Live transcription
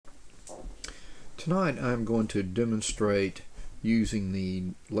Tonight I'm going to demonstrate using the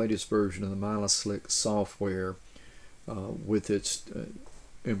latest version of the MiloSlick software with its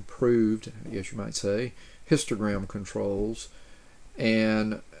improved, I guess you might say, histogram controls.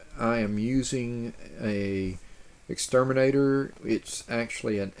 And I am using a Xterminator. It's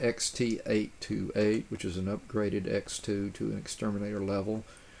actually an XT828, which is an upgraded X2 to an Xterminator level.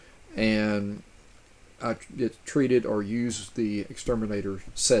 And I treated or used the Xterminator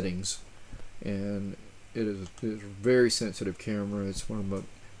settings, and it is a very sensitive camera. It's one of the,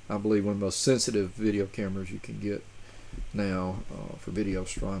 I believe, one of the most sensitive video cameras you can get now for video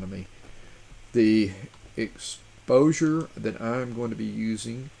astronomy. The exposure that I'm going to be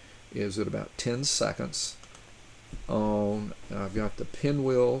using is at about 10 seconds. I've got the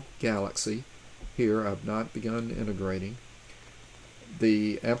Pinwheel Galaxy here. I've not begun integrating.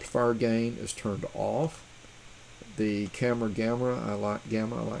 The amplifier gain is turned off. The camera gamma, I like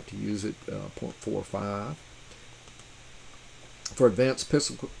to use it 0.45. For advanced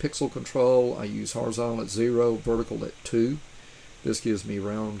pixel control, I use horizontal at 0, vertical at 2. This gives me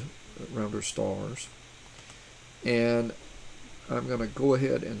rounder stars. And I'm going to go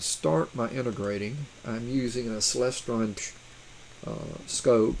ahead and start my integrating. I'm using a Celestron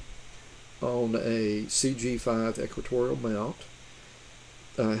scope on a CG5 equatorial mount.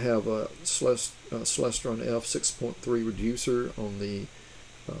 I have a Celestron F6.3 reducer on the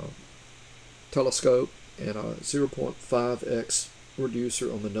telescope and a 0.5x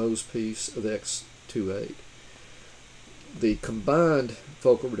reducer on the nose piece of the X28. The combined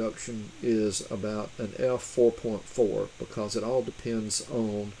focal reduction is about an f4.4 because it all depends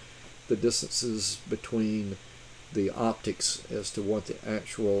on the distances between the optics as to what the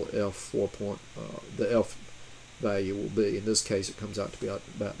actual the f value will be. In this case, it comes out to be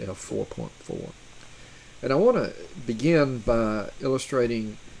about f4.4. And I want to begin by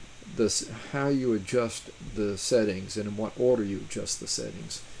illustrating this, how you adjust the settings and in what order you adjust the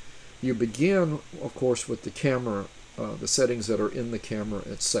settings. You begin, of course, with the camera, the settings that are in the camera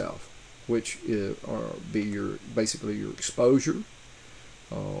itself, which be basically your exposure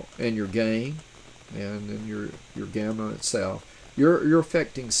and your gain, and then your gamma itself. You're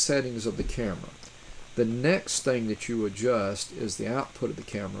affecting settings of the camera. The next thing that you adjust is the output of the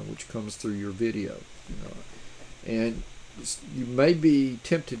camera, which comes through your video. And you may be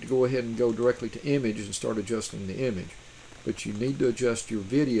tempted to go ahead and go directly to image and start adjusting the image, but you need to adjust your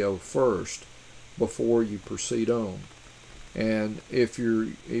video first before you proceed on. And if you're,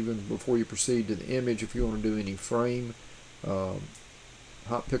 even before you proceed to the image, if you want to do any frame,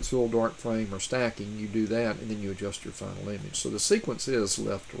 hot pixel, dark frame, or stacking, you do that, and then you adjust your final image. So the sequence is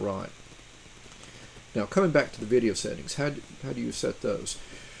left to right. Now, coming back to the video settings, how do you set those?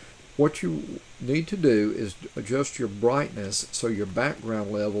 What you need to do is adjust your brightness so your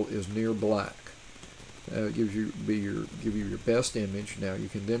background level is near black. It gives you your best image. Now you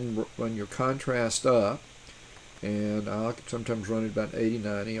can then run your contrast up, and I sometimes run it about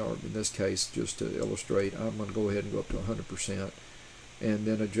 80-90, or in this case, just to illustrate, I'm going to go ahead and go up to 100%, and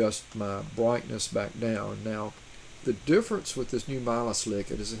then adjust my brightness back down. Now, the difference with this new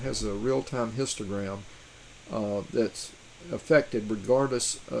MiloSlick is it has a real-time histogram that's affected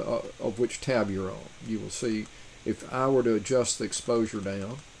regardless of which tab you're on. You will see if I were to adjust the exposure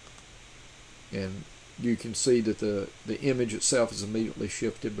down, and you can see that the image itself is immediately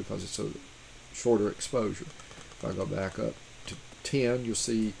shifted because it's a shorter exposure. If I go back up to 10, you'll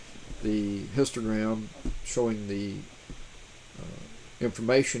see the histogram showing the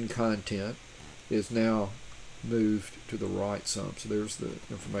information content is now moved to the right some. So there's the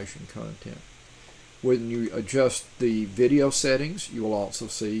information content. When you adjust the video settings, you will also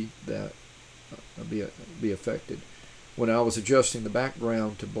see that be affected. When I was adjusting the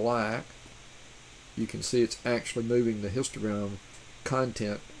background to black, you can see it's actually moving the histogram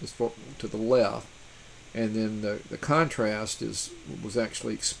content to the left, and then the contrast was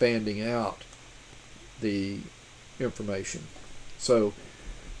actually expanding out the information. So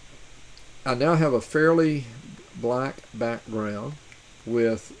I now have a fairly black background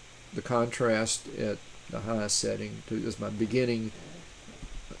with the contrast at the highest setting as my beginning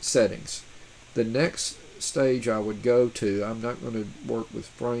settings. The next stage I would go to, I'm not going to work with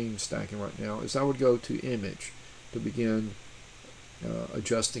frame stacking right now, is I would go to image to begin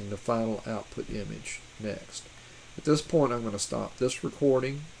adjusting the final output image next. At this point, I'm going to stop this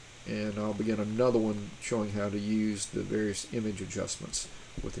recording, and I'll begin another one showing how to use the various image adjustments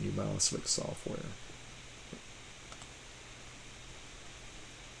with the new MallinCam software.